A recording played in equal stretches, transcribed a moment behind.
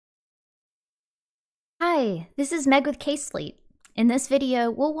Hi, this is Meg with CaseFleet. In this video,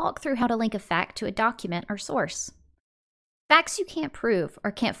 we'll walk through how to link a fact to a document or source. Facts you can't prove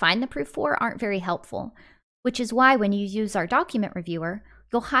or can't find the proof for aren't very helpful, which is why when you use our document reviewer,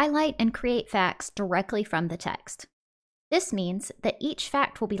 you'll highlight and create facts directly from the text. This means that each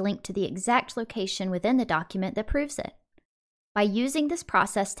fact will be linked to the exact location within the document that proves it. By using this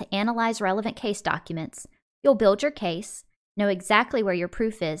process to analyze relevant case documents, you'll build your case, know exactly where your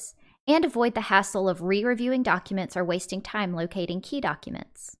proof is, and avoid the hassle of re-reviewing documents or wasting time locating key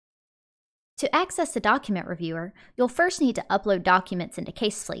documents. To access the document reviewer, you'll first need to upload documents into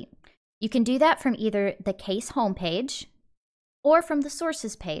CaseFleet. You can do that from either the case homepage or from the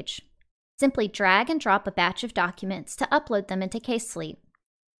sources page. Simply drag and drop a batch of documents to upload them into CaseFleet.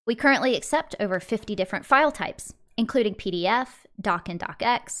 We currently accept over 50 different file types, including PDF, Doc and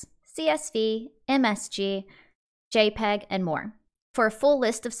DocX, CSV, MSG, JPEG, and more. For a full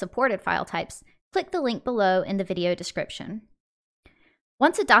list of supported file types, click the link below in the video description.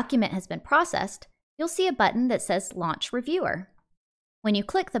 Once a document has been processed, you'll see a button that says Launch Reviewer. When you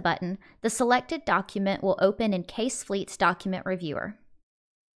click the button, the selected document will open in CaseFleet's Document Reviewer.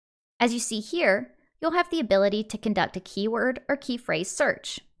 As you see here, you'll have the ability to conduct a keyword or key phrase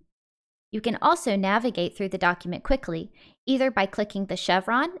search. You can also navigate through the document quickly, either by clicking the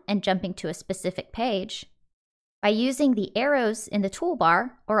chevron and jumping to a specific page, by using the arrows in the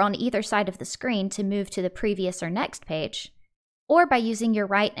toolbar or on either side of the screen to move to the previous or next page, or by using your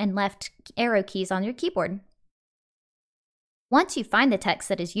right and left arrow keys on your keyboard. Once you find the text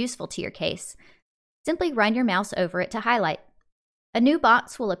that is useful to your case, simply run your mouse over it to highlight. A new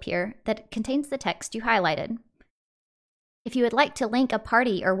box will appear that contains the text you highlighted. If you would like to link a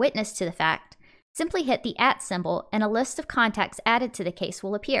party or witness to the fact, simply hit the @ symbol and a list of contacts added to the case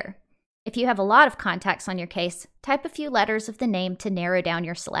will appear. If you have a lot of contacts on your case, type a few letters of the name to narrow down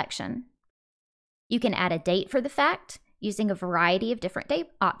your selection. You can add a date for the fact using a variety of different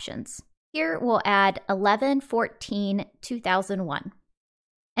date options. Here we'll add 11/14/2001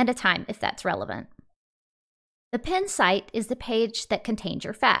 and a time if that's relevant. The pin site is the page that contains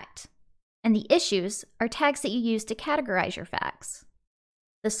your fact, and the issues are tags that you use to categorize your facts.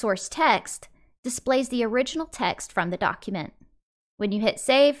 The source text displays the original text from the document. When you hit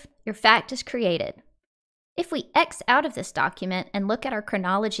save, your fact is created. If we X out of this document and look at our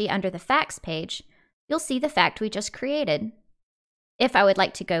chronology under the facts page, you'll see the fact we just created. If I would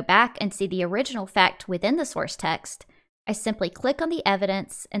like to go back and see the original fact within the source text, I simply click on the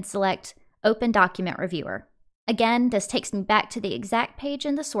evidence and select Open Document Reviewer. Again, this takes me back to the exact page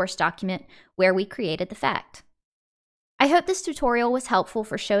in the source document where we created the fact. I hope this tutorial was helpful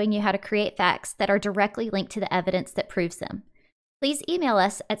for showing you how to create facts that are directly linked to the evidence that proves them. Please email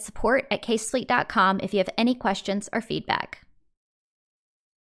us at support@casefleet.com if you have any questions or feedback.